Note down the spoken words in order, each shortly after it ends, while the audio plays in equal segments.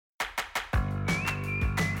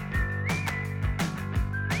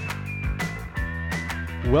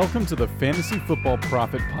Welcome to the Fantasy Football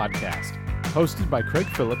Profit Podcast, hosted by Craig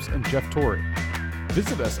Phillips and Jeff Torrey.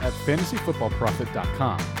 Visit us at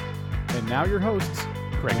fantasyfootballprofit.com. And now your hosts,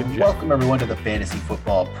 Craig and Jeff. Welcome everyone to the Fantasy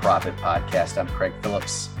Football Profit Podcast. I'm Craig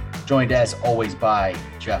Phillips, joined as always by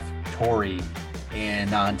Jeff Torrey.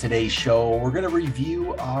 And on today's show, we're going to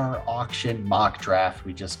review our auction mock draft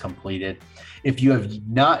we just completed. If you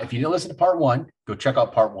didn't listen to part one, go check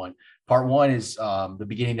out part one. Part one is the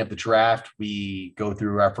beginning of the draft. We go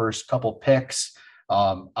through our first couple picks.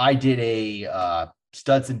 I did a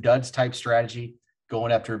studs and duds type strategy,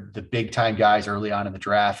 going after the big time guys early on in the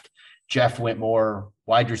draft. Jeff went more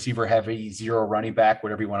wide receiver heavy, zero running back,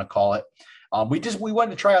 whatever you want to call it. We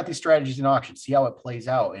wanted to try out these strategies in auction, see how it plays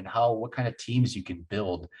out and what kind of teams you can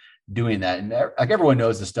build doing that. And like everyone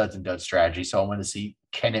knows the studs and duds strategy. So I wanted to see,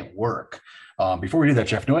 can it work? Before we do that,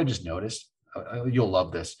 Jeff, I just noticed, you'll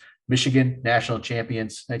love this. Michigan national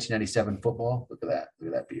champions, 1997 football. Look at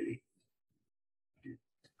that beauty.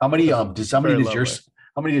 How many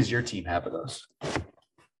does your team have of those?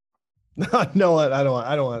 No,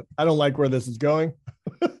 I don't like where this is going.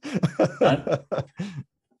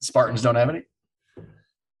 Spartans don't have any?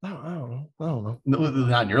 I don't know.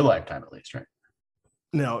 Not in your lifetime, at least, right?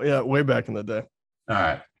 No, yeah, way back in the day. All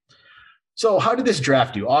right. So how did this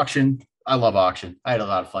draft do? Auction. I love auction. I had a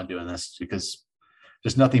lot of fun doing this because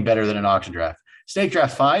there's nothing better than an auction draft. Snake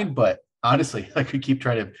draft, fine, but honestly, I could keep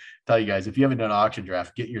trying to tell you guys, if you haven't done an auction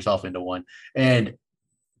draft, get yourself into one. And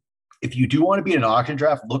if you do want to be in an auction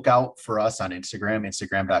draft, look out for us on Instagram,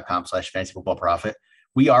 instagram.com/fantasyfootballprofit.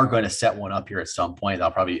 We are going to set one up here at some point. I'll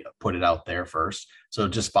probably put it out there first. So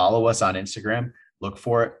just follow us on Instagram. Look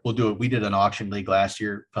for it. We'll do it. We did an auction league last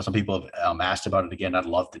year. Some people have asked about it again. I'd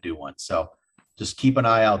love to do one. So just keep an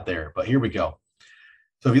eye out there. But here we go.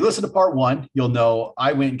 So if you listen to part one, you'll know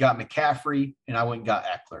I went and got McCaffrey and I went and got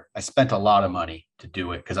Eckler. I spent a lot of money to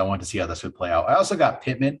do it because I wanted to see how this would play out. I also got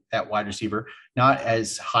Pittman at wide receiver, not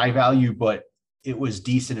as high value, but it was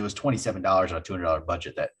decent. It was $27 on a $200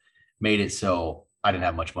 budget that made it so I didn't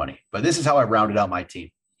have much money. But this is how I rounded out my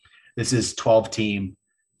team. This is 12-team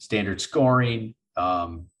standard scoring,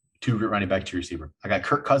 2 running back, 2 receiver. I got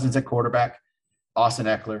Kirk Cousins at quarterback, Austin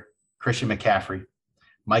Eckler, Christian McCaffrey,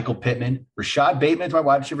 Michael Pittman, Rashad Bateman is my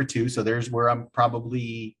wide receiver 2. So there's where I'm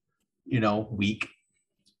probably, weak.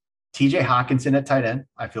 TJ Hawkinson at tight end.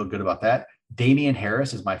 I feel good about that. Damian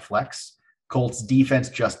Harris is my flex. Colts defense,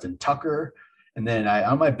 Justin Tucker. And then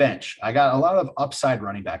on my bench, I got a lot of upside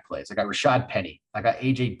running back plays. I got Rashad Penny. I got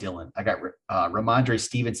AJ Dillon. I got Ramondre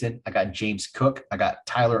Stevenson. I got James Cook. I got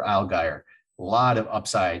Tyler Algier. A lot of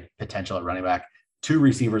upside potential at running back. 2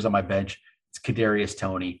 receivers on my bench. It's Kadarius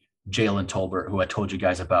Toney, Jalen Tolbert, who I told you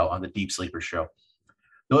guys about on the Deep Sleeper show.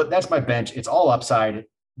 So that's my bench. It's all upside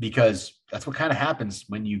because that's what kind of happens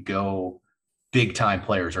when you go big time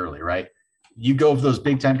players early, right? You go for those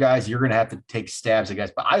big time guys, you're going to have to take stabs at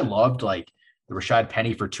guys. But I loved the Rashad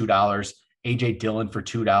Penny for $2, AJ Dillon for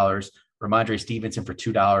 $2, Ramondre Stevenson for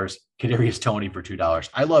 $2, Kadarius Toney for $2.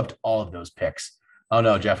 I loved all of those picks. I don't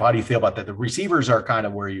know, Jeff, how do you feel about that? The receivers are kind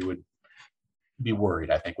of where you would be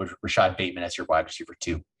worried, I think, with Rashad Bateman as your wide receiver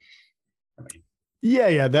 2.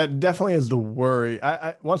 Yeah, that definitely is the worry.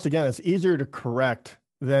 I once again, it's easier to correct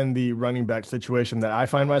than the running back situation that I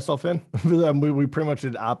find myself in. we pretty much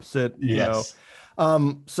did opposite, yes.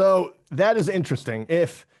 So that is interesting.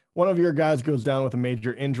 If one of your guys goes down with a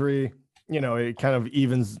major injury, it kind of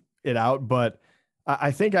evens it out. But I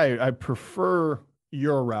think I prefer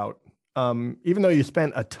your route. Even though you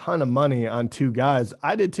spent a ton of money on 2 guys,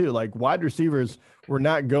 I did too. Like wide receivers were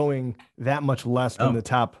not going that much less than the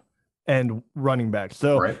top end running backs.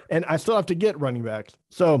 So, right. And I still have to get running backs.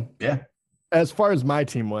 So yeah, as far as my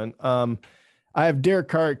team went, I have Derek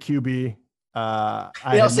Carr at QB. I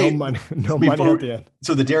have no money at the end.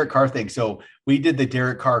 So the Derek Carr thing. So we did the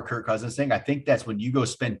Derek Carr, Kirk Cousins thing. I think that's when you go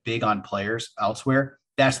spend big on players elsewhere.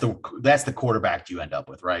 That's the quarterback you end up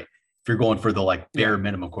with, right? If you're going for the bare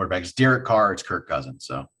minimum quarterbacks, Derek Carr, it's Kirk Cousins.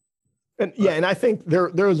 So. And I think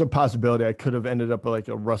there was a possibility I could have ended up like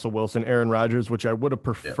a Russell Wilson, Aaron Rodgers, which I would have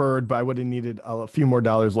preferred, but I would have needed a few more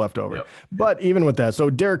dollars left over. Yep. But even with that,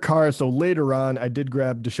 so Derek Carr, so later on, I did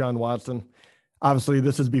grab Deshaun Watson. Obviously,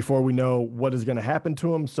 this is before we know what is going to happen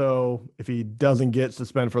to him. So if he doesn't get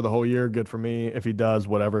suspended for the whole year, good for me. If he does,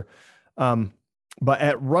 whatever. But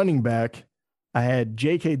at running back, I had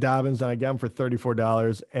J.K. Dobbins, and I got him for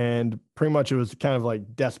 $34, and pretty much it was kind of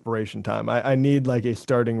like desperation time. I need like a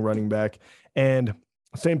starting running back. And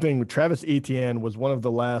same thing with Travis Etienne was one of the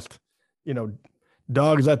last,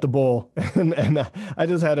 Dogs at the bowl, and I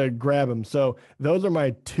just had to grab him. So those are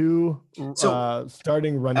my two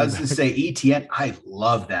starting running I was going backs. to say ETN. I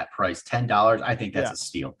love that price, $10. I think that's Yeah. a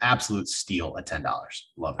steal, absolute steal at $10.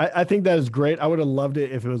 Love it. I think that is great. I would have loved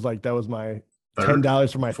it if it was like that was my Third?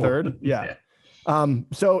 $10 for my third. Yeah.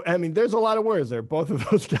 So I mean, there's a lot of words there. Both of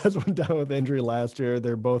those guys went down with injury last year.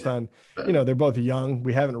 They're both on, they're both young.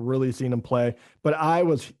 We haven't really seen them play, but I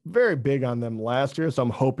was very big on them last year. So I'm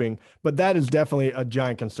hoping, but that is definitely a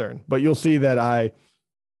giant concern. But you'll see that I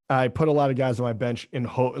put a lot of guys on my bench in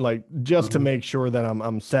hope, like just to make sure that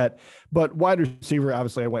I'm set. But wide receiver,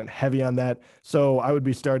 obviously I went heavy on that. So I would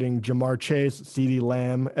be starting Jamar Chase, CeeDee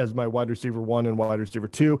Lamb as my wide receiver 1 and wide receiver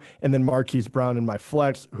 2, and then Marquise Brown in my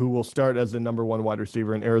flex, who will start as the number 1 wide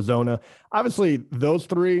receiver in Arizona. Obviously those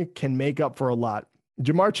three can make up for a lot.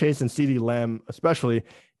 Jamar Chase and CeeDee Lamb especially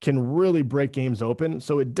can really break games open.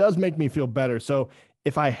 So it does make me feel better. So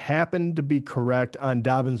if I happen to be correct on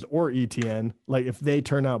Dobbins or ETN, like if they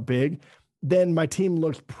turn out big, then my team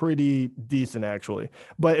looks pretty decent actually.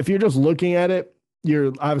 But if you're just looking at it,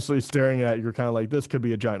 you're obviously staring at, you're kind of like, this could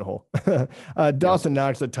be a giant hole. Dawson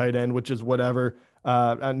Knox at tight end, which is whatever.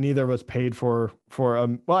 Neither of us paid for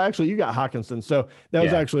well, actually you got Hawkinson. So that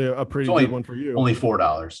was actually a pretty good one for you. Only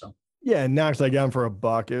 $4. So. Yeah, Knox I got him for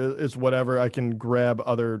 $1. It's whatever. I can grab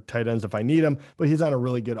other tight ends if I need them, but he's on a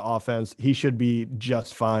really good offense. He should be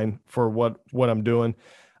just fine for what I'm doing.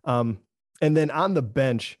 And then on the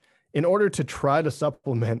bench, in order to try to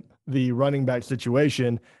supplement the running back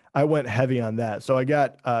situation, I went heavy on that. So I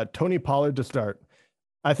got Tony Pollard to start.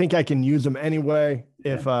 I think I can use him anyway.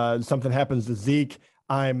 If something happens to Zeke,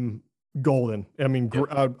 I'm golden. I mean,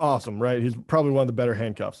 awesome, right? He's probably one of the better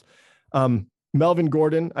handcuffs. Melvin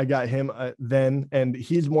Gordon, I got him then, and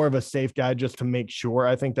he's more of a safe guy just to make sure.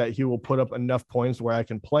 I think that he will put up enough points where I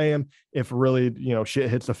can play him if really, shit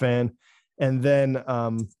hits the fan. And then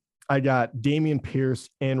I got Damian Pierce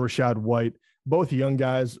and Rachaad White, both young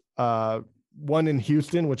guys, one in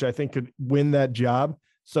Houston, which I think could win that job.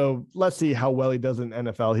 So let's see how well he does in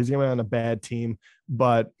NFL. He's going to be on a bad team,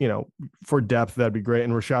 but, for depth, that'd be great.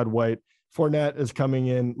 And Rachaad White, Fournette is coming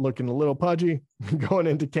in looking a little pudgy going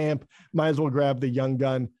into camp. Might as well grab the young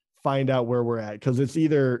gun, find out where we're at. Cause it's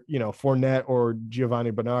either, Fournette or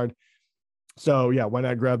Giovanni Bernard. So yeah, why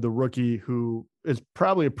not grab the rookie who is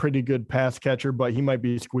probably a pretty good pass catcher, but he might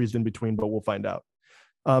be squeezed in between, but we'll find out.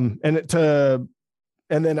 And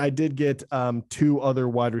then I did get 2 other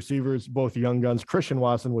wide receivers, both young guns, Christian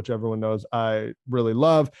Watson, which everyone knows I really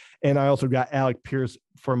love. And I also got Alec Pierce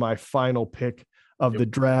for my final pick of the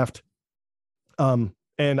draft.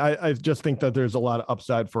 And I just think that there's a lot of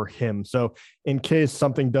upside for him. So in case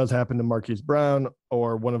something does happen to Marquise Brown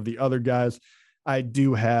or one of the other guys, I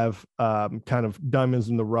do have kind of diamonds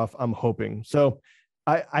in the rough, I'm hoping. So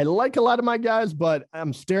I like a lot of my guys, but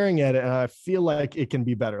I'm staring at it and I feel like it can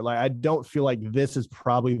be better. Like, I don't feel like this is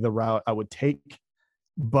probably the route I would take,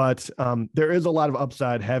 but there is a lot of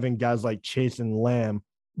upside having guys like Chase and Lamb.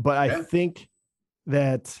 But I think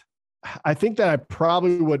that I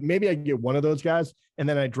probably would, maybe I get one of those guys and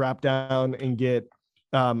then I drop down and get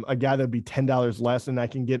a guy that'd be $10 less, and I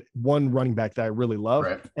can get one running back that I really love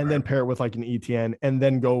then pair it with like an ETN and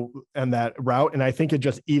then go on that route. And I think it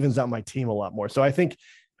just evens out my team a lot more. So I think,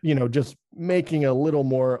 just making a little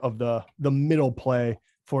more of the middle play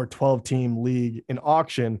for a 12-team league in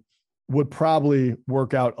auction would probably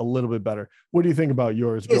work out a little bit better. What do you think about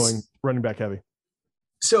yours going running back heavy?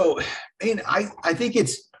 So, I think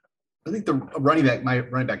the my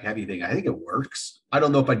running back heavy thing, I think it works. I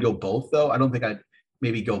don't know if I'd go both though. I don't think I'd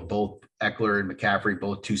maybe go both Eckler and McCaffrey,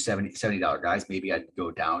 both $70 guys. Maybe I'd go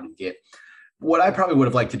down and get what I probably would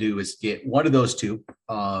have liked to do is get one of those two.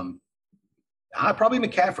 Probably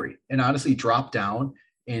McCaffrey, and honestly drop down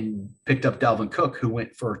and picked up Dalvin Cook, who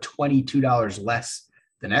went for $22 less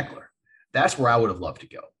than Eckler. That's where I would have loved to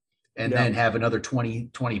go. And then have another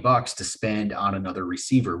 $20 to spend on another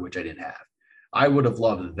receiver, which I didn't have. I would have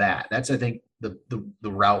loved that. That's, I think, the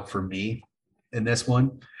route for me in this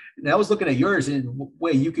one. And I was looking at yours, and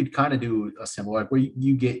way you could kind of do a similar, where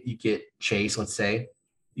you get Chase, let's say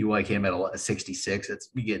you like him at a 66.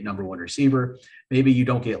 You get number 1 receiver. Maybe you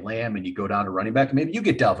don't get Lamb and you go down to running back. Maybe you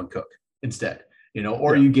get Dalvin Cook instead,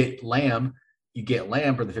 or you get Lamb. You get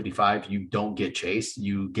Lamb for the 55. You don't get Chase.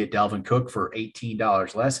 You get Dalvin Cook for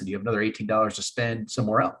 $18 less, and you have another $18 to spend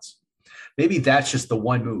somewhere else. Maybe that's just the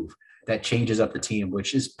one move that changes up the team,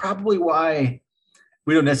 which is probably why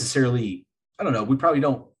we don't necessarily, I don't know, we probably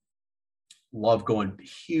don't love going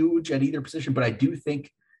huge at either position, but I do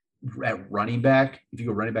think at running back, if you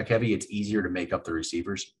go running back heavy, it's easier to make up the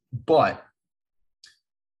receivers. But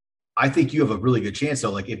I think you have a really good chance.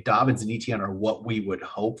 So like if Dobbins and Etienne are what we would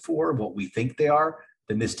hope for, what we think they are,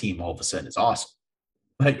 then this team all of a sudden is awesome.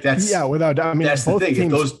 Like without doubt. I mean, that's both the thing.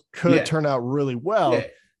 teams If those could turn out really well. Yeah.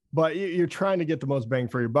 But you're trying to get the most bang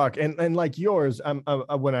for your buck, and like yours,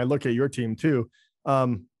 when I look at your team too,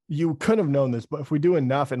 you couldn't have known this, but if we do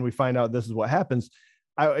enough and we find out this is what happens,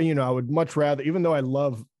 I would much rather, even though I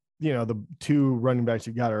love, the 2 running backs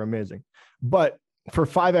you got are amazing, but for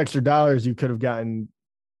 $5 extra, you could have gotten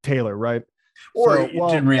Taylor, right? Or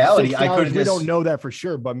in reality, I could. We don't know that for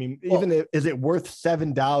sure, but I mean, is it worth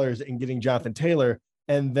 $7 in getting Jonathan Taylor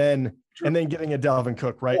and then getting a Dalvin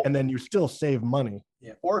Cook, right? And then you still save money.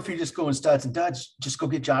 Yeah. Or if you just go in studs and duds, just go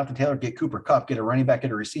get Jonathan Taylor, get Cooper Kupp, get a running back, get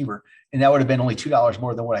a receiver, and that would have been only $2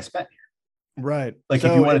 more than what I spent here. Right. Like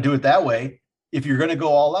if you want to do it that way, if you're going to go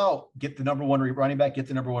all out, get the number 1 running back, get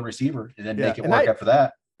the number 1 receiver, and then make it work after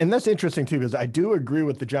that. And that's interesting too, because I do agree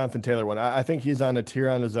with the Jonathan Taylor one. I think he's on a tier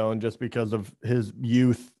on his own just because of his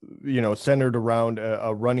youth, centered around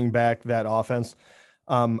a running back, that offense.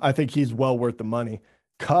 I think he's well worth the money.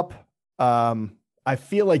 Kupp, I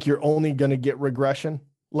feel like you're only going to get regression.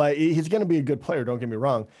 Like he's going to be a good player, don't get me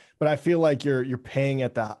wrong, but I feel like you're paying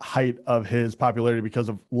at the height of his popularity because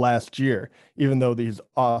of last year, even though he's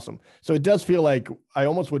awesome. So it does feel like I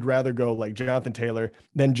almost would rather go like Jonathan Taylor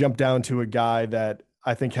than jump down to a guy that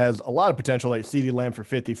I think has a lot of potential, like CeeDee Lamb for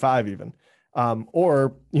 55 even.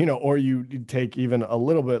 Or you take even a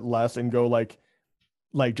little bit less and go like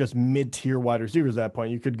just mid-tier wide receivers at that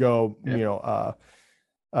point. You could go,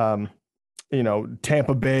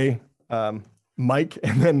 Tampa Bay, Mike,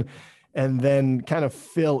 and then kind of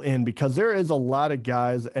fill in, because there is a lot of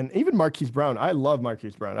guys, and even Marquise Brown. I love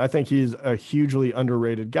Marquise Brown. I think he's a hugely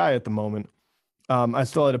underrated guy at the moment. I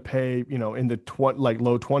still had to pay, in the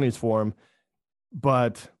low 20s for him,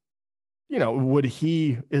 but would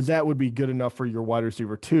be good enough for your wide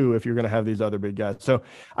receiver too, if you're going to have these other big guys. So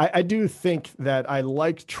I do think that I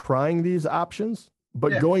like trying these options,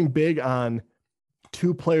 but going big on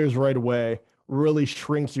 2 players right away really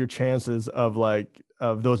shrinks your chances of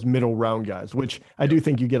those middle round guys, which I do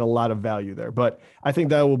think you get a lot of value there. But I think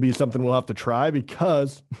that will be something we'll have to try,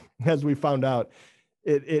 because as we found out,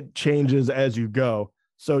 it changes as you go.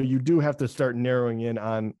 So you do have to start narrowing in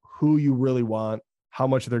on who you really want, how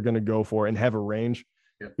much they're going to go for, and have a range.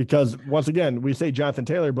 Yeah. Because once again, we say Jonathan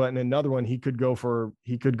Taylor, but in another one, he could go for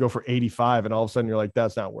 85, and all of a sudden you're like,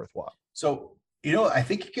 that's not worthwhile. So, I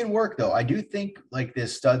think it can work though. I do think like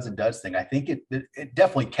this studs and duds thing, I think it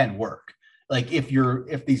definitely can work. Like if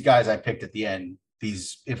these guys I picked at the end,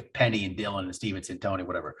 if Penny and Dillon and Stevenson, Tony,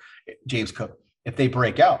 whatever, James Cook, if they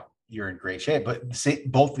break out, you're in great shape. But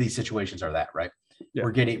both of these situations are that, right? Yeah.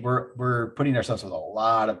 We're putting ourselves with a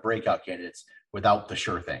lot of breakout candidates without the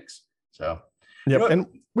sure things. So and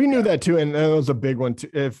we knew that too, and that was a big one too.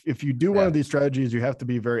 If you do one of these strategies, you have to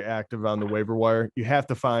be very active on the waiver wire. You have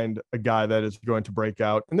to find a guy that is going to break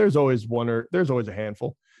out, and there's always a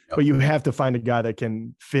handful, but you have to find a guy that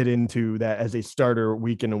can fit into that as a starter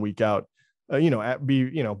week in and week out.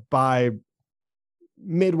 By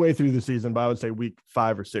midway through the season, but I would say week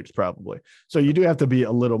 5 or 6 probably. So you do have to be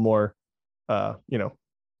a little more,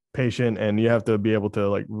 patient, and you have to be able to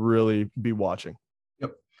like really be watching.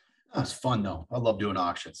 It's fun though. I love doing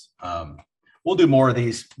auctions. We'll do more of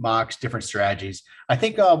these mocks, different strategies. I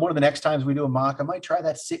think one of the next times we do a mock, I might try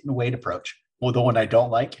that sit and wait approach. Well, the one I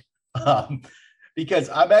don't like, because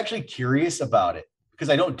I'm actually curious about it, because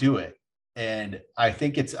I don't do it. And I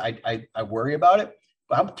think I worry about it,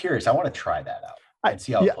 but I'm curious. I want to try that out and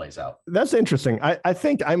see how it plays out. That's interesting. I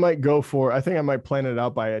think I might plan it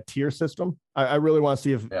out by a tier system. I really want to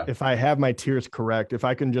see if I have my tiers correct, if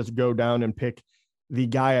I can just go down and pick the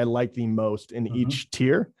guy I like the most in each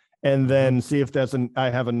tier, and then see if I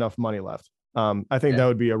have enough money left. I think that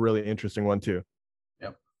would be a really interesting one too.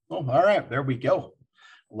 Yep. Well, all right, there we go.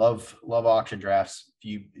 Love auction drafts.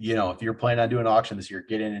 If you're planning on doing an auction this year,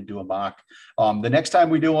 get in and do a mock. The next time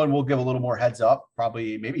we do one, we'll give a little more heads up,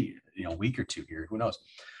 probably maybe a week or 2 here, who knows,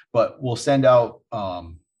 but we'll send out a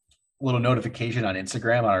little notification on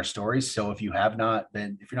Instagram on our stories. So if you're not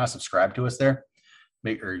subscribed to us there,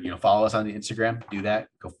 follow us on the Instagram, do that.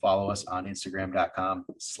 Go follow us on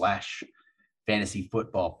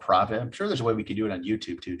Instagram.com/fantasyfootballprofit. I'm sure there's a way we could do it on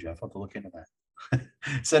YouTube too, Jeff. I'll have to look into that.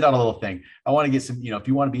 Send out a little thing. I want to get some, if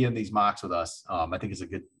you want to be in these mocks with us, I think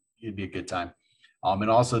it'd be a good time. And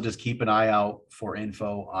also just keep an eye out for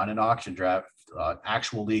info on an auction draft,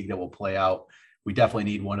 actual league that will play out. We definitely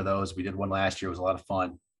need one of those. We did one last year. It was a lot of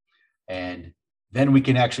fun. And then we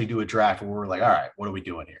can actually do a draft where we're like, all right, what are we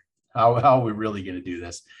doing here? How are we really going to do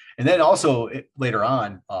this? And then also later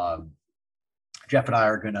on, Jeff and I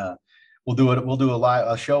we'll do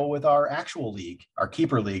a show with our actual league, our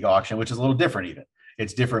keeper league auction, which is a little different. Even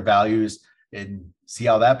it's different values, and see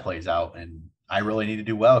how that plays out. And I really need to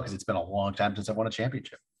do well because it's been a long time since I won a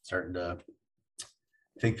championship. Starting to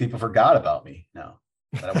think people forgot about me now.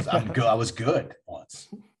 I'm good. I was good once.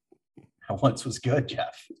 I once was good,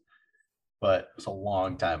 Jeff, but it was a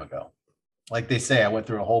long time ago. Like they say, I went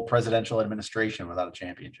through a whole presidential administration without a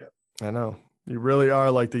championship. I know. You really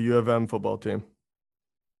are like the U of M football team.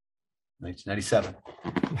 1997.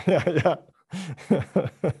 Yeah.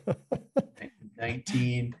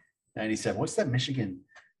 1997. What's that Michigan?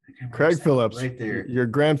 Craig Phillips. Right there. Your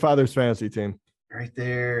grandfather's fantasy team. Right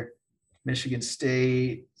there. Michigan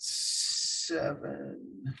State 7.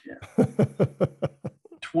 Yeah.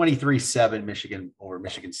 23-7 Michigan over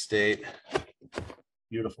Michigan State.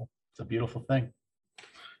 Beautiful. It's a beautiful thing.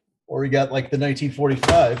 Or we got like the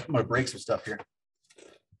 1945. I'm going to break some stuff here.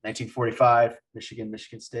 1945,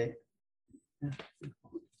 Michigan State. Yeah.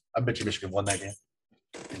 I bet you Michigan won that game.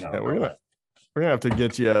 We're gonna have to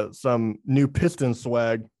get you some new Piston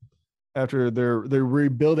swag after their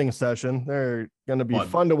rebuilding session. They're gonna be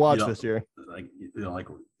fun to watch this year. Like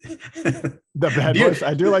the Bad Boys.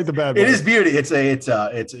 I do like the Bad Boys. It is beauty. It's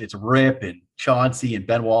Rip and Chauncey and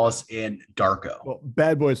Ben Wallace and Darko. Well,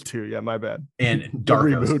 Bad Boys 2. Yeah, my bad. And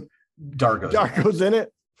Darko's in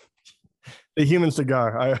it. The human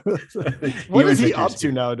cigar. What is he up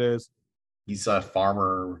to nowadays? He's a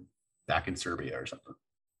farmer back in Serbia or something.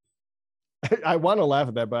 I want to laugh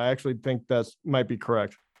at that, but I actually think that might be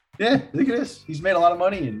correct. Yeah, I think it is. He's made a lot of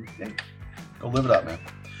money and go live it up, man.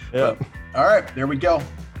 Yeah. But, all right, there we go.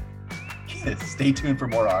 Stay tuned for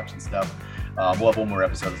more auction stuff. We'll have one more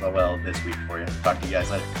episode as well this week for you. Talk to you guys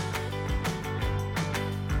later.